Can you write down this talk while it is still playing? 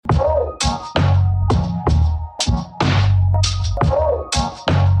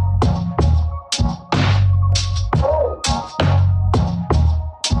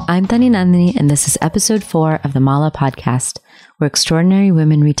I'm Tani Nandini, and this is episode 4 of the Mala podcast, where extraordinary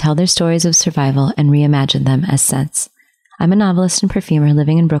women retell their stories of survival and reimagine them as scents. I'm a novelist and perfumer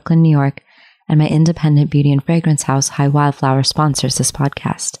living in Brooklyn, New York, and my independent beauty and fragrance house, High Wildflower, sponsors this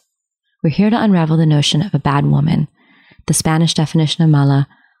podcast. We're here to unravel the notion of a bad woman, the Spanish definition of mala,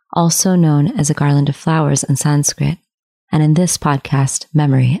 also known as a garland of flowers in Sanskrit, and in this podcast,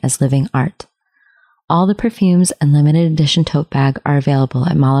 memory as living art. All the perfumes and limited edition tote bag are available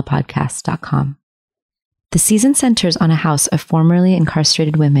at malapodcast.com. The season centers on a house of formerly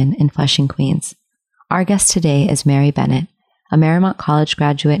incarcerated women in Flushing, Queens. Our guest today is Mary Bennett, a Marymount College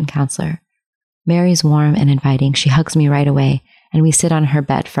graduate and counselor. Mary's warm and inviting. She hugs me right away, and we sit on her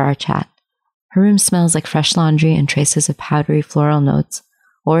bed for our chat. Her room smells like fresh laundry and traces of powdery floral notes,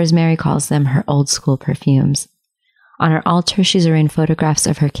 or as Mary calls them, her old school perfumes. On her altar, she's arranged photographs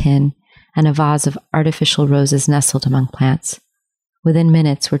of her kin and a vase of artificial roses nestled among plants. Within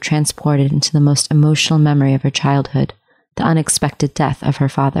minutes, we're transported into the most emotional memory of her childhood, the unexpected death of her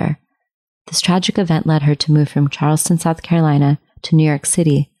father. This tragic event led her to move from Charleston, South Carolina, to New York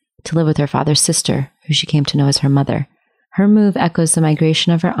City to live with her father's sister, who she came to know as her mother. Her move echoes the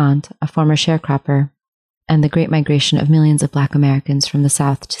migration of her aunt, a former sharecropper, and the great migration of millions of Black Americans from the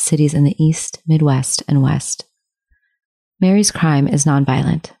South to cities in the East, Midwest, and West. Mary's crime is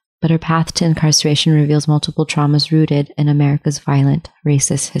nonviolent, but her path to incarceration reveals multiple traumas rooted in America's violent,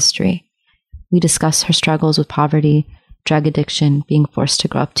 racist history. We discuss her struggles with poverty, drug addiction, being forced to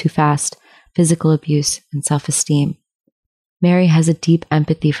grow up too fast, physical abuse, and self-esteem. Mary has a deep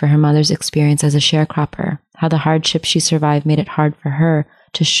empathy for her mother's experience as a sharecropper, how the hardship she survived made it hard for her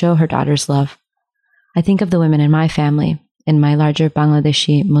to show her daughter's love. I think of the women in my family, in my larger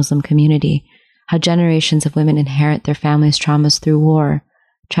Bangladeshi Muslim community, how generations of women inherit their families' traumas through war,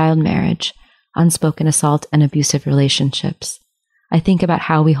 child marriage, unspoken assault, and abusive relationships. I think about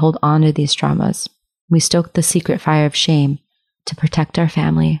how we hold on to these traumas. We stoke the secret fire of shame to protect our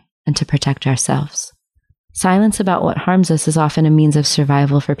family and to protect ourselves. Silence about what harms us is often a means of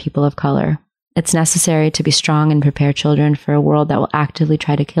survival for people of color. It's necessary to be strong and prepare children for a world that will actively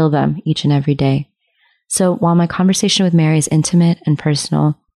try to kill them each and every day. So while my conversation with Mary is intimate and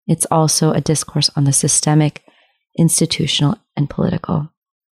personal, it's also a discourse on the systemic, institutional, and political.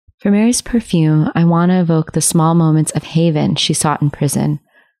 For Mary's perfume, I want to evoke the small moments of haven she sought in prison,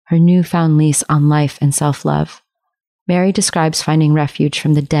 her newfound lease on life and self-love. Mary describes finding refuge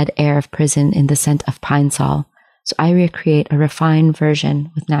from the dead air of prison in the scent of pine sol, so I recreate a refined version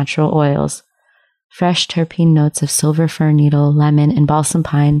with natural oils. Fresh terpene notes of silver fir needle, lemon, and balsam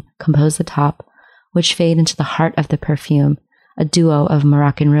pine compose the top, which fade into the heart of the perfume, a duo of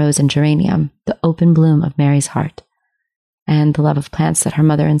Moroccan rose and geranium, the open bloom of Mary's heart, and the love of plants that her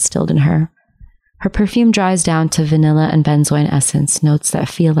mother instilled in her. Her perfume dries down to vanilla and benzoin essence, notes that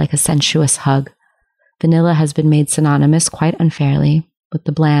feel like a sensuous hug. Vanilla has been made synonymous, quite unfairly, with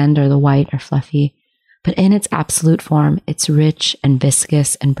the bland or the white or fluffy, but in its absolute form, it's rich and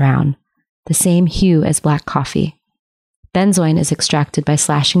viscous and brown, the same hue as black coffee. Benzoin is extracted by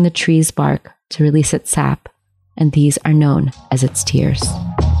slashing the tree's bark to release its sap, and these are known as its tears.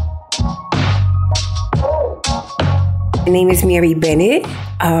 My name is Mary Bennett.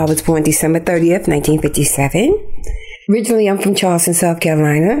 I was born December 30th, 1957. Originally, I'm from Charleston, South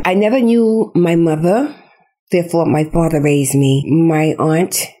Carolina. I never knew my mother. Therefore, my father raised me. My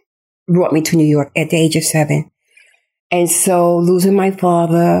aunt brought me to New York at the age of 7. And so losing my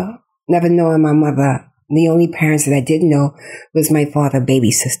father, never knowing my mother, the only parents that I did know was my father's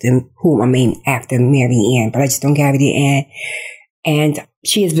baby sister, whom I named after Mary Ann, but I just don't carry the Ann. And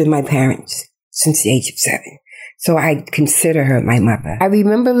she has been my parent since the age of 7. So I consider her my mother. I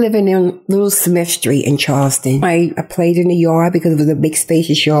remember living in Little Smith Street in Charleston. I played in the yard because it was a big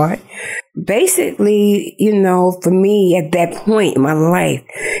spacious yard. Basically, for me at that point in my life,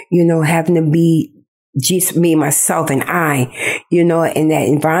 having to be just me, myself, and I, in that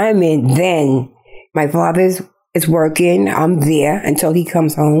environment, then my father is working. I'm there until he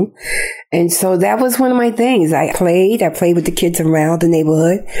comes home. And so that was one of my things. I played with the kids around the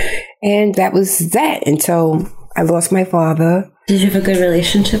neighborhood. And that was that until I lost my father. Did you have a good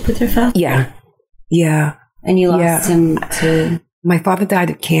relationship with your father? Yeah. And you lost him to? My father died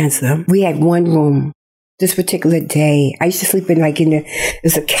of cancer. We had one room. This particular day, I used to sleep in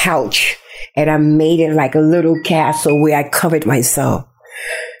there's a couch, and I made it like a little castle where I covered myself.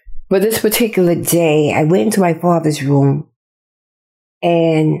 But this particular day, I went into my father's room,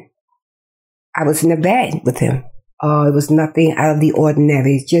 and I was in the bed with him. Oh, it was nothing out of the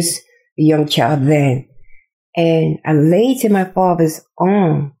ordinary. Just a young child then. And I laid in my father's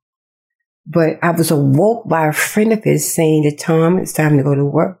arm, but I was awoke by a friend of his saying that, Tom, it's time to go to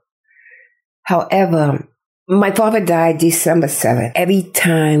work. However, my father died December 7th. Every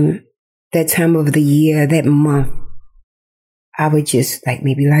time, that time of the year, that month, I would just like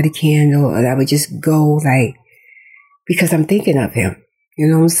maybe light a candle, or I would just go like, because I'm thinking of him. You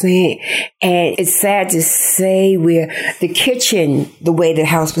know what I'm saying? And it's sad to say where the kitchen, the way the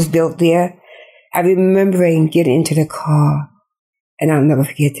house was built there, I remember getting into the car, and I'll never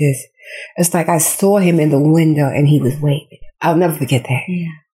forget this. It's like I saw him in the window and he was waving. I'll never forget that.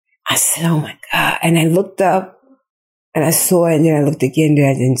 Yeah. I said, oh my God. And I looked up and I saw it, and then I looked again and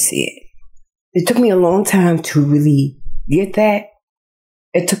I didn't see it. It took me a long time to really get that.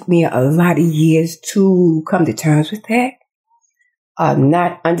 It took me a lot of years to come to terms with that.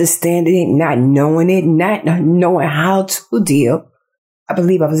 Not understanding it, not knowing it, not knowing how to deal. I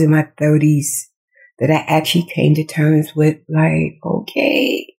believe I was in my 30s that I actually came to terms with, like,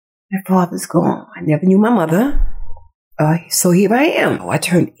 okay, my father's gone. I never knew my mother. So here I am. I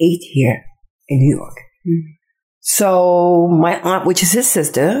turned 8 here in New York. Mm-hmm. So my aunt, which is his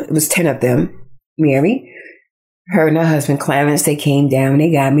sister, it was 10 of them, Mary, her and her husband, Clarence, they came down,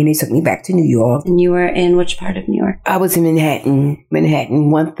 they got me, and they took me back to New York. And you were in which part of New York? I was in Manhattan,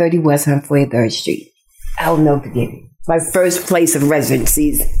 130 West 143rd Street. I'll never forget it. My first place of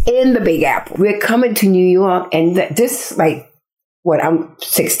residencies in the Big Apple. We're coming to New York, and this, like, I'm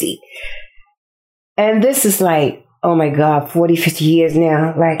 60. And this is like, oh my God, 40, 50 years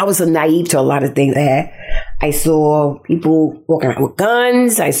now. Like, I was so naive to a lot of things there. I saw people walking around with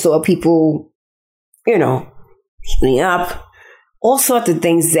guns. I saw people, beating up. All sorts of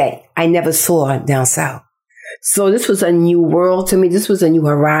things that I never saw down south. So this was a new world to me. This was a new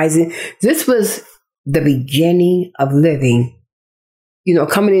horizon. This was the beginning of living,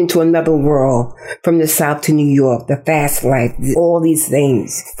 coming into another world from the South to New York, the fast life, all these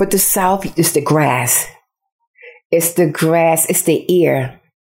things. But the South is the grass. It's the grass. It's the air.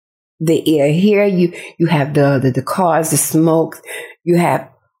 The air. Here you have the cars, the smoke.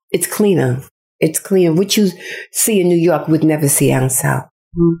 It's cleaner. It's cleaner. What you see in New York would never see out south.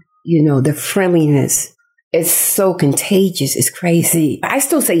 Mm-hmm. The friendliness. It's so contagious. It's crazy. I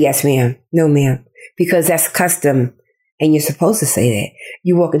still say yes, ma'am. No, ma'am. Because that's custom. And you're supposed to say that.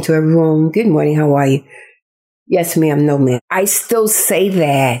 You walk into a room. Good morning. How are you? Yes, ma'am. No, ma'am. I still say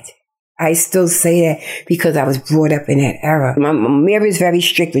that. Because I was brought up in that era. Mary was very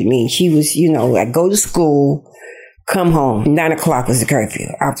strict with me. She was, I'd go to school, come home. 9 o'clock was the curfew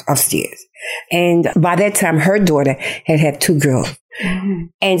upstairs. And by that time, her daughter had 2 girls. Mm-hmm.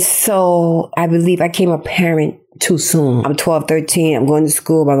 And so I believe I became a parent too soon. I'm 12, 13. I'm going to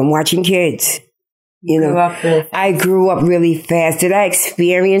school, but I'm watching kids. I grew up really fast. Did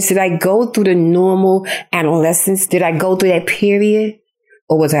I go through the normal adolescence? Did I go through that period?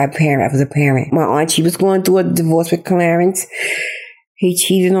 Or was I a parent? I was a parent. My aunt, she was going through a divorce with Clarence. He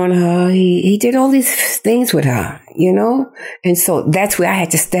cheated on her. He did all these things with her, And so that's where I had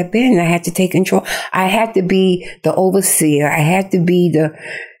to step in. I had to take control. I had to be the overseer. I had to be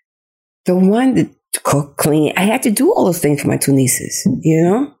the one to cook, clean. I had to do all those things for my 2 nieces,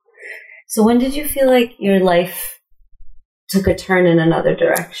 So when did you feel like your life took a turn in another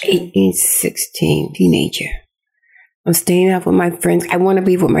direction? 18, 16, teenager. I'm staying out with my friends. I want to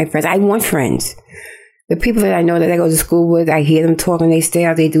be with my friends. I want friends. The people that I know that I go to school with, I hear them talking, they stay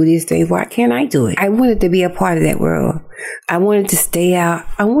out, they do these things. Why can't I do it? I wanted to be a part of that world. I wanted to stay out.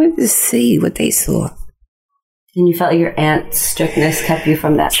 I wanted to see what they saw. And you felt your aunt's strictness kept you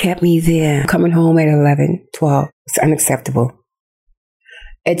from that? Kept me there. Coming home at 11, 12. It's unacceptable.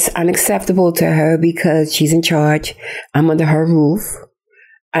 It's unacceptable to her because she's in charge. I'm under her roof.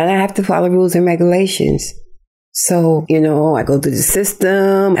 And I have to follow rules and regulations. So, I go through the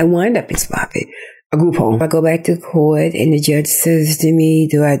system. I wind up in a group home. I go back to court and the judge says to me,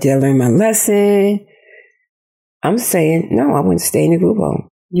 did I learn my lesson? I'm saying, no, I want to stay in the group home.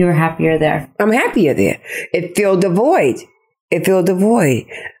 You were happier there? I'm happier there. It filled the void.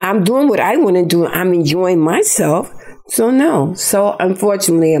 I'm doing what I want to do. I'm enjoying myself. So no. So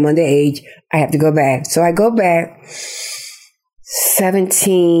unfortunately, I'm underage. I have to go back. So I go back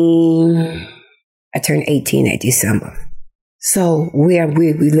 17. I turned 18 at December. So where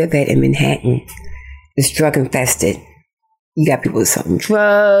we live at in Manhattan is drug infested. You got people selling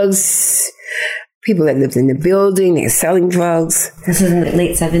drugs, people that lived in the building, they're selling drugs. This is in the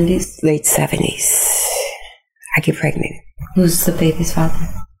late 70s? Late 70s. I get pregnant. Who's the baby's father?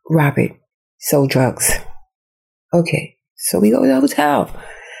 Robert. Sold drugs. Okay. So we go to the hotel.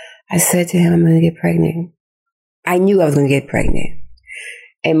 I said to him, I'm going to get pregnant. I knew I was going to get pregnant.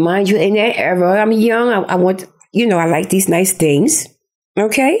 And mind you, in that era, I'm young. I want, I like these nice things.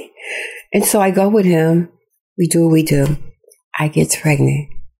 Okay? And so I go with him. We do what we do. I get pregnant.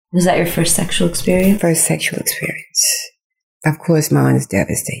 Was that your first sexual experience? First sexual experience. Of course, mine is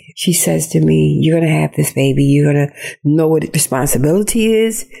devastated. She says to me, you're going to have this baby. You're going to know what responsibility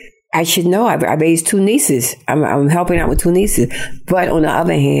is. I should know. I raised 2 nieces. I'm helping out with 2 nieces. But on the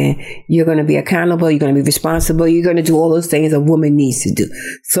other hand, you're going to be accountable. You're going to be responsible. You're going to do all those things a woman needs to do.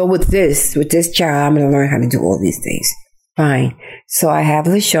 So with this child, I'm going to learn how to do all these things. Fine. So I have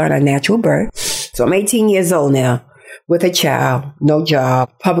LaShawn, a natural birth. So I'm 18 years old now with a child, no job,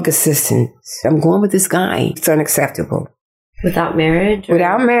 public assistance. I'm going with this guy. It's unacceptable. Without marriage?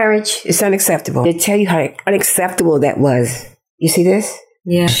 Without marriage, it's unacceptable. They tell you how unacceptable that was. You see this?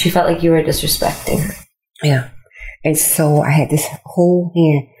 Yeah. She felt like you were disrespecting her. Yeah. And so I had this whole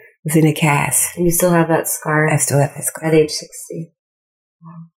hand was in a cast. And you still have that scar? I still have that scar. At age 60. Wow.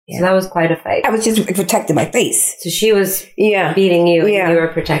 Yeah. So that was quite a fight. I was just protecting my face. So she was beating you and you were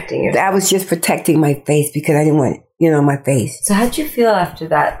protecting yourself. I was just protecting my face because I didn't want, my face. So how'd you feel after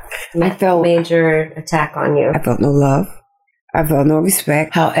that major attack on you? I felt no love. I felt no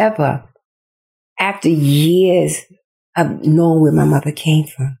respect. However, after years of knowing where my mother came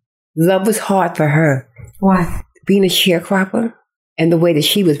from, love was hard for her. Why? Being a sharecropper and the way that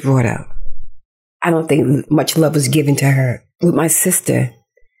she was brought up, I don't think much love was given to her. With my sister,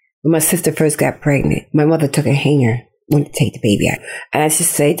 when my sister first got pregnant, my mother took a hanger, wanted to take the baby out. And I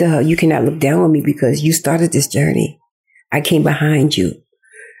just say to her, you cannot look down on me because you started this journey. I came behind you.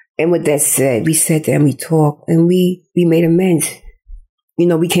 And with that said, we sat there and we talked and we made amends.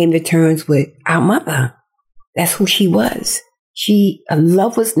 We came to terms with our mother. That's who she was.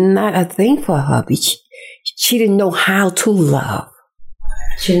 Love was not a thing for her. She didn't know how to love.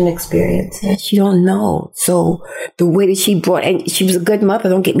 She didn't experience it. She don't know. So the way that she brought, and she was a good mother,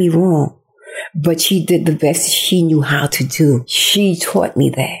 don't get me wrong, but she did the best she knew how to do. She taught me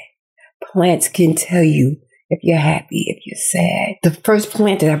that. Plants can tell you if you're happy, if you're sad. The first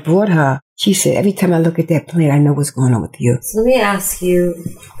plant that I brought her, she said, every time I look at that plant, I know what's going on with you. So let me ask you,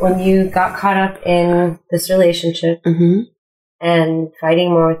 when you got caught up in this relationship and fighting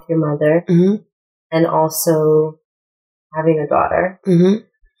more with your mother and also having a daughter,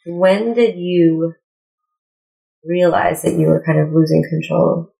 when did you realize that you were kind of losing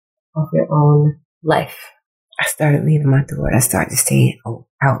control of your own life? I started leaving my daughter. I started staying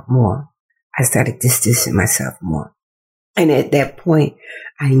out more. I started distancing myself more. And at that point,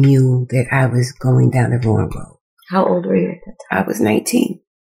 I knew that I was going down the wrong road. How old were you at that time? I was 19,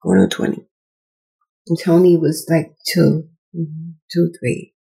 going on 20. And Tony was like 2,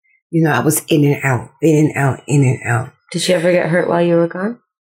 3. I was in and out, in and out, in and out. Did she ever get hurt while you were gone?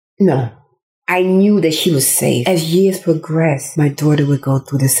 No. I knew that she was safe. As years progressed, my daughter would go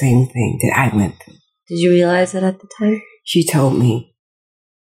through the same thing that I went through. Did you realize it at the time? She told me.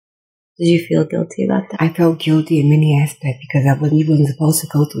 Did you feel guilty about that? I felt guilty in many aspects because I wasn't supposed to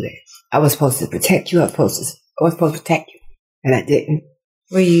go through that. I was supposed to protect you. I was supposed to protect you. And I didn't.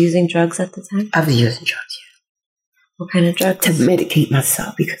 Were you using drugs at the time? I was using drugs, yeah. What kind of drugs? To medicate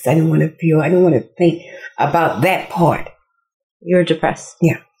myself because I didn't want to think about that part. You were depressed?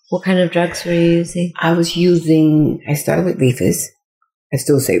 Yeah. What kind of drugs were you using? I started with reefers. I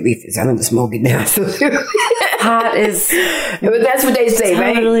still say reefers. I don't smoke it now. Pot is... But that's what they say,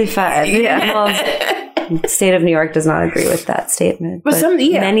 right? Totally fine. Yeah. Well, the state of New York does not agree with that statement. But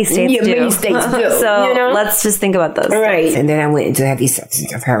many states do. Many states do. So let's just think about those. Right. States. And then I went into heavy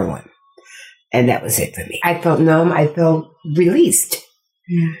substance of heroin. And that was it for me. I felt numb. I felt released.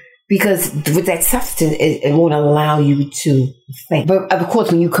 Yeah. Because with that substance, it won't allow you to think. But of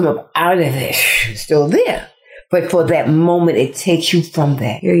course, when you come up out of it, it's still there. But for that moment, it takes you from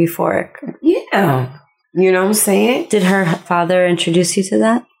that. You're euphoric. Yeah. You know what I'm saying? Did her father introduce you to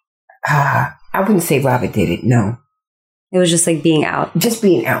that? I wouldn't say Robert did it, no. It was just like being out. Just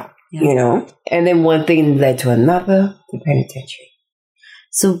being out, And then one thing led to another, the penitentiary.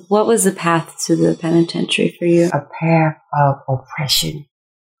 So what was the path to the penitentiary for you? A path of oppression.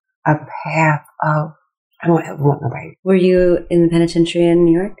 A path of, I don't ever want nobody. Were you in the penitentiary in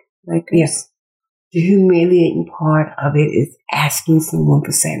New York? Yes. The humiliating part of it is asking someone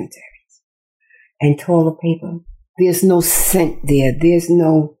for sanitaries and toilet paper. There's no scent there. There's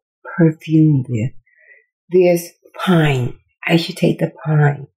no perfume there. There's pine. I should take the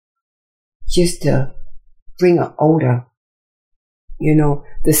pine just to bring an odor.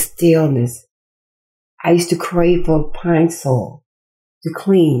 The stillness. I used to crave for pine sol to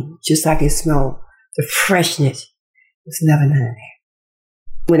clean, just like it smelled. The freshness. There's never none of that.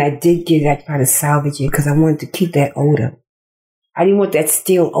 When I did get it, I tried to salvage it because I wanted to keep that odor. I didn't want that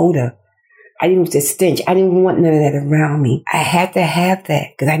stale odor. I didn't want that stench. I didn't want none of that around me. I had to have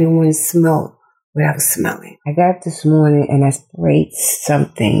that because I didn't want to smell what I was smelling. I got up this morning and I sprayed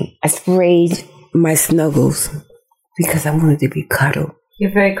something. I sprayed my snuggles because I wanted to be cuddled.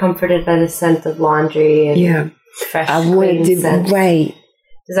 You're very comforted by the scent of laundry and fresh, I wanted to scent. Right.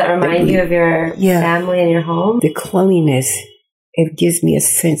 Does that remind you of your family and your home? The cleanliness, it gives me a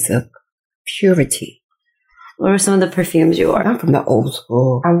sense of purity. What were some of the perfumes you wore? I'm from the old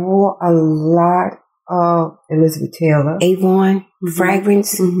school. I wore a lot of Elizabeth Taylor, Avon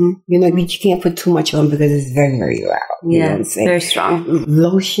fragrance. You know, you can't put too much on because it's very, very loud. You know what I'm saying? Very strong.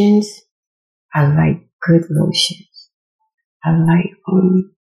 Lotions. I like good lotions. I like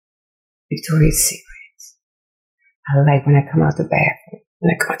Victoria's Secrets. I like when I come out the bathroom,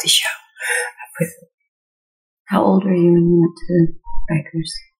 when I come out the shower. I put. How old were you when you went to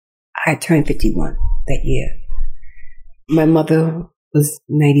Rikers? I turned 51 that year. My mother was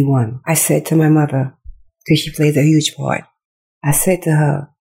 91. I said to my mother, because she plays a huge part, I said to her,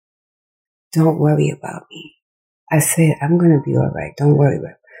 don't worry about me. I said, I'm going to be all right. Don't worry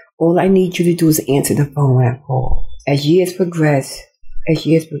about it. All I need you to do is answer the phone when I call. As years progressed,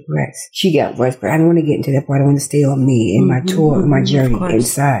 she got worse, but I don't want to get into that part. I want to stay on me and my tour and my journey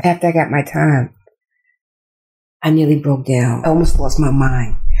inside. After I got my time, I nearly broke down. I almost lost my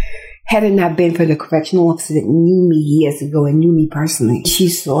mind. Had it not been for the correctional officer that knew me years ago and knew me personally, she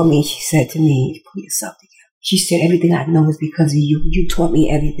saw me and she said to me, pull yourself together. She said, everything I know is because of you. You taught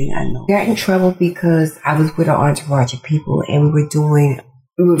me everything I know. I got in trouble because I was with an entourage of people and we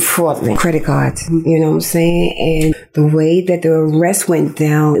were fraudulent credit cards. You know what I'm saying? And the way that the arrest went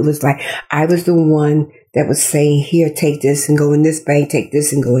down, it was like I was the one that was saying, here, take this and go in this bank, take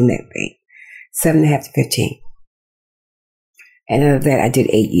this and go in that bank. 7.5 to 15. And out of that, I did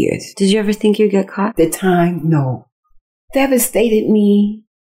 8 years. Did you ever think you'd get caught? At the time, no. Devastated me.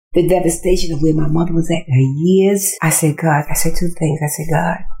 The devastation of where my mother was at in her years. I said, God, I said two things. I said,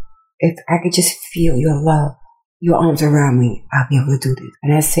 God, if I could just feel your love, your arms around me, I'll be able to do this.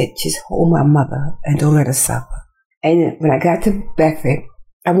 And I said, just hold my mother and don't let her suffer. And when I got to Bedford,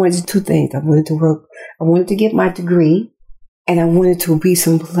 I wanted to do two things. I wanted to work. I wanted to get my degree. And I wanted to be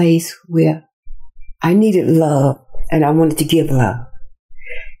someplace where I needed love. And I wanted to give love.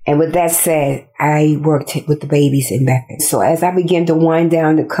 And with that said, I worked with the babies in Bedford. So as I began to wind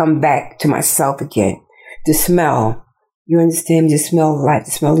down to come back to myself again, the smell, you understand me, the smell of life,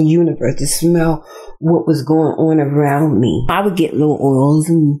 the smell of the universe, the smell what was going on around me. I would get little oils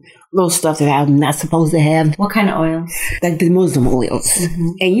and little stuff that I'm not supposed to have. What kind of oils? Like the Muslim oils.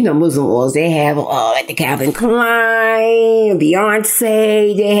 And you know Muslim oils, they have like the Calvin Klein,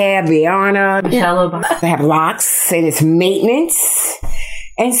 Beyonce, they have Rihanna. They have locks and it's maintenance.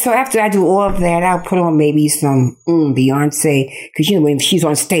 And so after I do all of that, I'll put on maybe some Beyonce, because you know when she's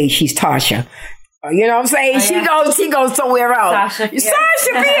on stage, she's Tasha. You know what I'm saying? She goes somewhere else. Sasha Fierce.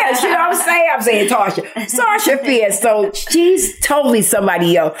 You know what I'm saying? I'm saying Tasha. Sasha Fierce. So she's totally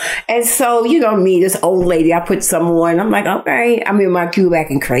somebody else. And so, you know me, this old lady, I put some on. I'm like, okay, I'm in my cube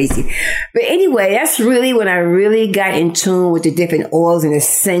acting crazy. But anyway, that's really when I really got in tune with the different oils and the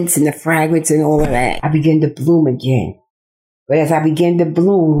scents and the fragrance and all of that. I began to bloom again. But as I began to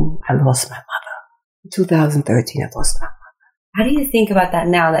bloom, I lost my mother. In 2013, I lost my mother. How do you think about that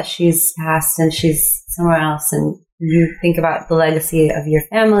now that she's passed and she's somewhere else, and you think about the legacy of your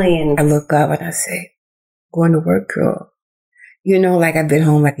family? And I look up and I say, going to work, girl. You know, like I've been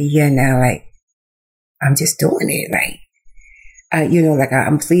home like a year now, like I'm just doing it. Like, you know, like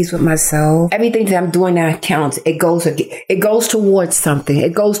I'm pleased with myself. Everything that I'm doing now counts. It goes towards something.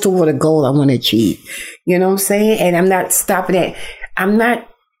 It goes toward a goal I want to achieve. You know what I'm saying? And I'm not stopping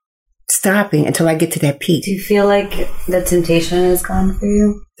until I get to that peak. Do you feel like the temptation is gone for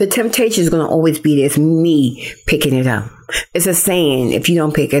you? The temptation is going to always be there. It's me picking it up. It's a saying, if you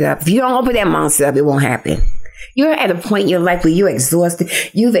don't pick it up, if you don't open that monster up, it won't happen. You're at a point in your life where you're exhausted.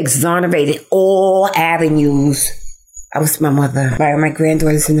 You've exonerated all avenues. I was my mother. My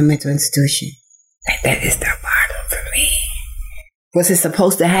granddaughter's in the mental institution. That is the bottom for me. Was it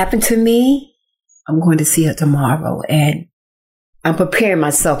supposed to happen to me? I'm going to see her tomorrow, and I'm preparing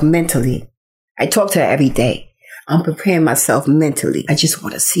myself mentally. I talk to her every day. I'm preparing myself mentally. I just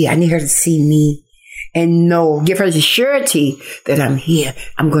want to see her. I need her to see me and give her the surety that I'm here.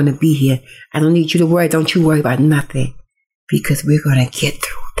 I'm going to be here. I don't need you to worry. Don't you worry about nothing, because we're going to get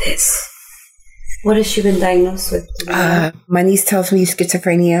through this. What has she been diagnosed with? My niece tells me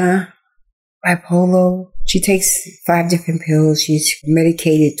schizophrenia, bipolar. She takes 5 different pills. She's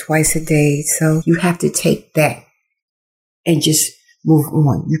medicated twice a day. So you have to take that and just move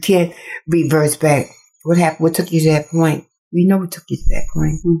on. You can't reverse back. What happened? What took you to that point? We know what took you to that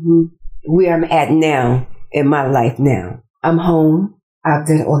point. Where I'm at now, in my life now. I'm home. I've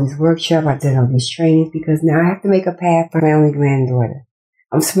done all these workshops. I've done all these trainings because now I have to make a path for my only granddaughter.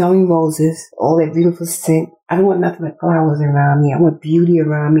 I'm smelling roses, all that beautiful scent. I don't want nothing but flowers around me. I want beauty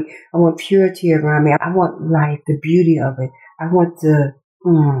around me. I want purity around me. I want life, the beauty of it. I want the,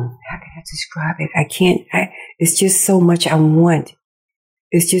 how can I describe it? It's just so much I want.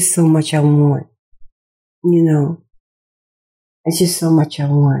 It's just so much I want. You know, it's just so much I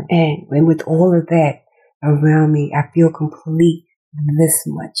want. And with all of that around me, I feel complete this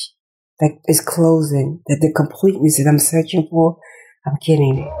much. Like it's closing. That the completeness that I'm searching for, I'm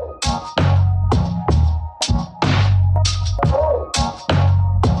getting it.